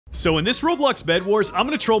So in this Roblox Bedwars, I'm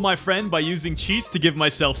gonna troll my friend by using cheats to give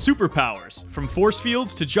myself superpowers. From force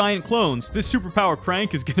fields to giant clones, this superpower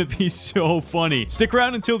prank is gonna be so funny. Stick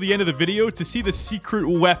around until the end of the video to see the secret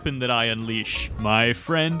weapon that I unleash. My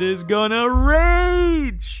friend is gonna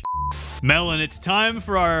rage! Melon, it's time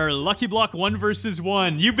for our Lucky Block 1 versus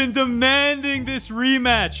 1. You've been demanding this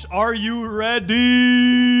rematch. Are you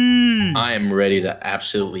ready? I am ready to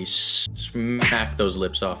absolutely smack those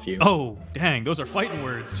lips off you. Oh, dang, those are fighting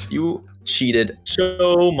words. You cheated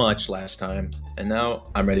so much last time, and now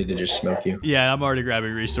I'm ready to just smoke you. Yeah, I'm already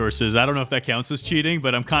grabbing resources. I don't know if that counts as cheating,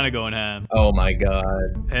 but I'm kind of going ham. Oh my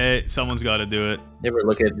god. Hey, someone's got to do it. You ever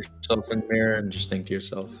look at yourself in the mirror and just think to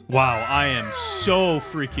yourself, wow, I am so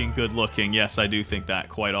freaking good looking. Yes, I do think that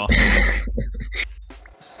quite often.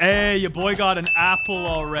 Hey, your boy got an apple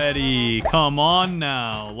already. Come on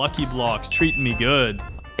now. Lucky Blocks treating me good.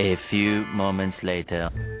 A few moments later.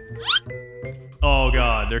 Oh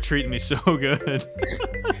god, they're treating me so good.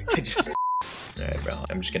 Alright, bro.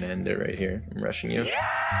 I'm just gonna end it right here. I'm rushing you.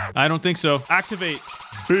 I don't think so. Activate.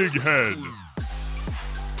 Big head.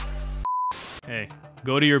 Hey,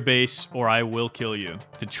 go to your base or I will kill you.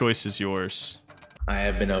 The choice is yours. I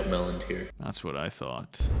have been outmeloned here. That's what I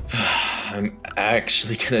thought. I'm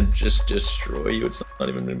actually gonna just destroy you. It's not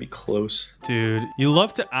even gonna be close. Dude, you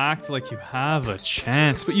love to act like you have a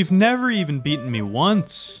chance, but you've never even beaten me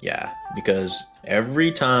once. Yeah, because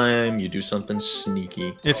every time you do something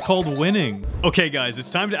sneaky. It's called winning. Okay, guys,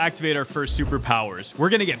 it's time to activate our first superpowers. We're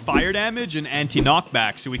gonna get fire damage and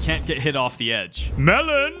anti-knockback so we can't get hit off the edge.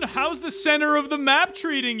 Melon, how's the center of the map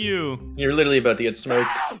treating you? You're literally about to get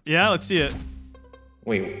smoked. Yeah, let's see it.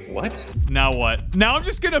 Wait, what? Now what? Now I'm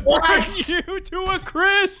just gonna burn you to a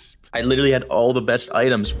crisp! I literally had all the best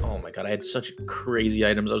items. Oh my god, I had such crazy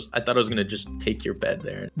items. I thought I was gonna just take your bed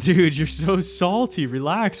there. Dude, you're so salty.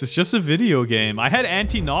 Relax, it's just a video game. I had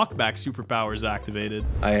anti-knockback superpowers activated.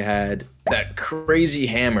 I had that crazy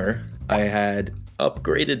hammer. I had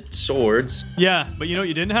upgraded swords. Yeah, but you know what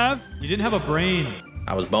you didn't have? You didn't have a brain.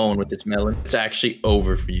 I was bowling with this melon. It's actually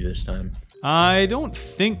over for you this time. I don't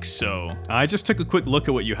think so. I just took a quick look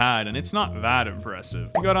at what you had, and it's not that impressive.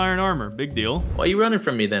 You got iron armor, big deal. Why are you running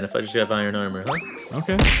from me then if I just have iron armor, huh?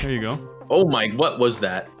 Okay, there you go. Oh my, what was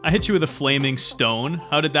that? I hit you with a flaming stone.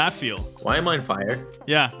 How did that feel? Why am I on fire?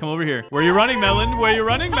 Yeah, come over here. Where you running, Melon? Where you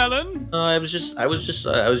running, Melon? I was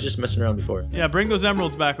just messing around before. Yeah, bring those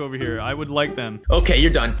emeralds back over here. I would like them. Okay, you're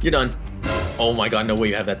done. You're done. Oh my god, no way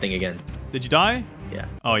you have that thing again. Did you die? Yeah.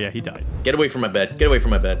 Oh yeah, he died. Get away from my bed. Get away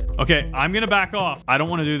from my bed. Okay, I'm gonna back off. I don't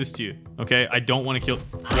want to do this to you. Okay, I don't want to kill.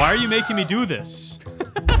 Why are you making me do this?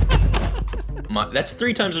 That's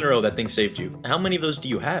 3 times in a row that thing saved you. How many of those do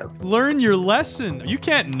you have? Learn your lesson. You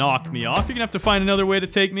can't knock me off. You're gonna have to find another way to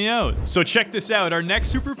take me out. So check this out. Our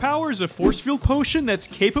next superpower is a force field potion that's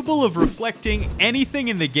capable of reflecting anything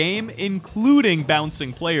in the game, including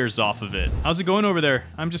bouncing players off of it. How's it going over there?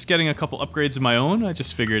 I'm just getting a couple upgrades of my own. I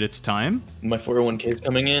just figured it's time. My 401k is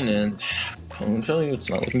coming in, and I'm telling you, it's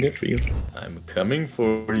not looking good for you. I'm coming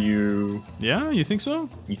for you. Yeah, you think so?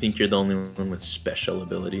 You think you're the only one with special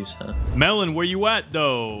abilities, huh? Melon, where you at,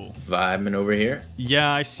 though? Vibing over here.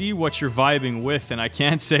 Yeah, I see what you're vibing with, and I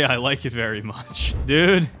can't say I like it very much.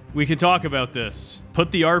 Dude, we can talk about this.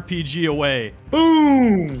 Put the RPG away.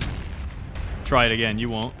 Boom! Try it again. You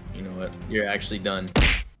won't. You know what? You're actually done.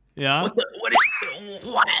 Yeah?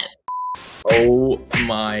 What? Oh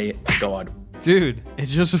my god. Dude,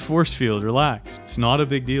 it's just a force field. Relax. It's not a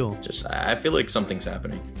big deal. I feel like something's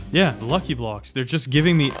happening. Yeah, the Lucky Blocks. They're just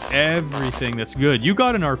giving me everything that's good. You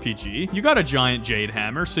got an RPG. You got a giant jade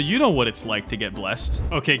hammer, so you know what it's like to get blessed.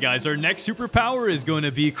 Okay, guys, our next superpower is going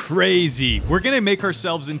to be crazy. We're going to make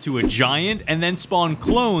ourselves into a giant and then spawn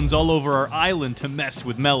clones all over our island to mess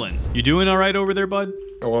with Melon. You doing all right over there, bud?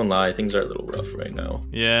 I won't lie, things are a little rough right now.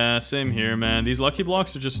 Yeah, same here, man. These Lucky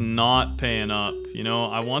Blocks are just not paying up. You know,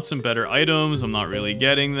 I want some better items. I'm not really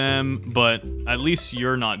getting them, but at least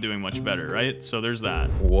you're not doing much better, right? So there's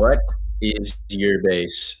that. What is your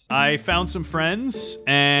base? I found some friends,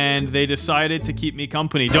 and they decided to keep me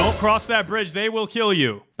company. Don't cross that bridge. They will kill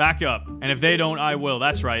you. Back up. And if they don't, I will.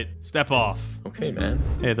 That's right. Step off. Okay, man.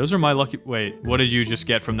 Hey, those are my lucky... Wait, what did you just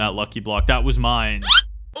get from that Lucky Block? That was mine.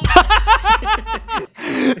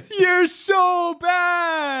 You're so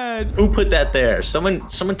bad. Who put that there? Someone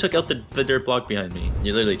took out the dirt block behind me.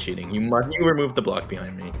 You're literally cheating. You removed the block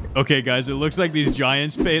behind me. Okay, guys, it looks like these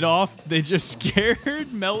giants paid off. They just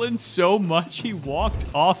scared Melon so much he walked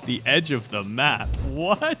off the edge of the map.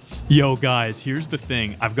 What? Yo, guys, here's the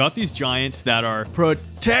thing. I've got these giants that are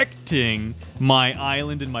protecting my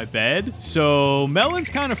island and my bed. So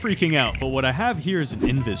Melon's kind of freaking out, but what I have here is an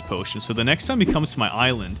invis potion. So the next time he comes to my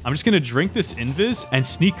island, I'm just gonna drink this invis and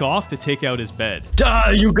sneak off to take out his bed.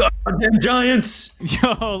 Die, you goddamn giants!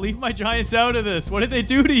 Yo, leave my giants out of this. What did they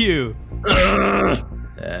do to you?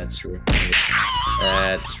 That's right.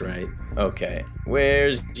 That's right. Okay,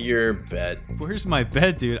 where's your bed? Where's my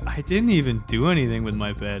bed, dude? I didn't even do anything with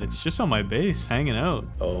my bed. It's just on my base, hanging out.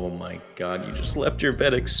 Oh my god, you just left your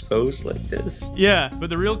bed exposed like this? Yeah, but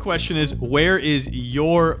the real question is, where is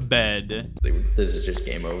your bed? This is just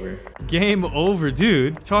game over. Game over,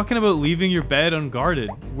 dude. Talking about leaving your bed unguarded.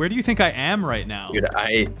 Where do you think I am right now? Dude,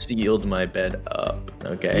 I sealed my bed up,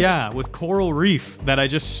 okay? Yeah, with coral reef that I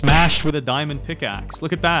just smashed with a diamond pickaxe.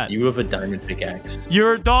 Look at that. You have a diamond pickaxe.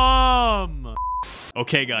 You're dumb!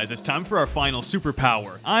 Okay, guys, it's time for our final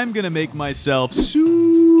superpower. I'm gonna make myself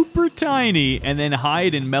super tiny and then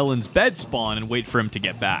hide in Melon's bed spawn and wait for him to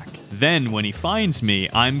get back. Then, when he finds me,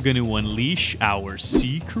 I'm gonna unleash our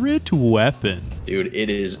secret weapon. Dude, it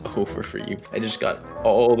is over for you. I just got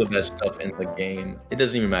all the best stuff in the game. It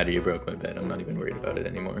doesn't even matter you broke my bed. I'm not even worried about it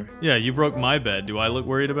anymore. Yeah, you broke my bed. Do I look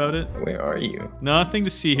worried about it? Where are you? Nothing to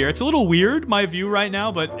see here. It's a little weird, my view right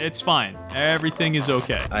now, but it's fine. Everything is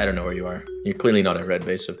okay. I don't know where you are. You're clearly not at red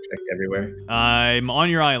base. I've checked everywhere. I'm on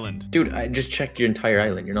your island. Dude, I just checked your entire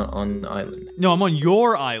island. You're not on the island. No, I'm on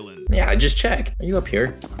your island. Yeah, I just checked. Are you up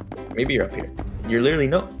here? Maybe you're up here. You're literally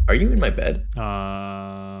no. Are you in my bed?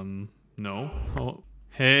 No. Oh,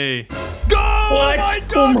 hey. Go! What?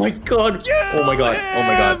 Oh my god. Kill Oh my god. Oh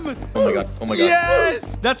my god. him! Oh my god. Oh my god.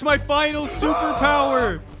 Yes! That's my final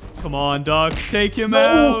superpower. Come on, ducks. Take him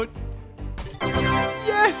out.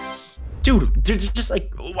 Yes! Dude, there's just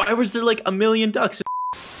like, why was there like a million ducks?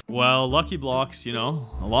 Well, lucky blocks, you know,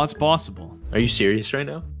 a lot's possible. Are you serious right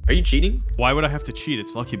now? Are you cheating? Why would I have to cheat?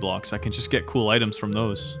 It's lucky blocks. I can just get cool items from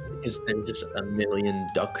those. Because there's just a million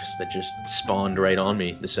ducks that just spawned right on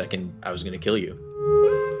me the second I was gonna kill you.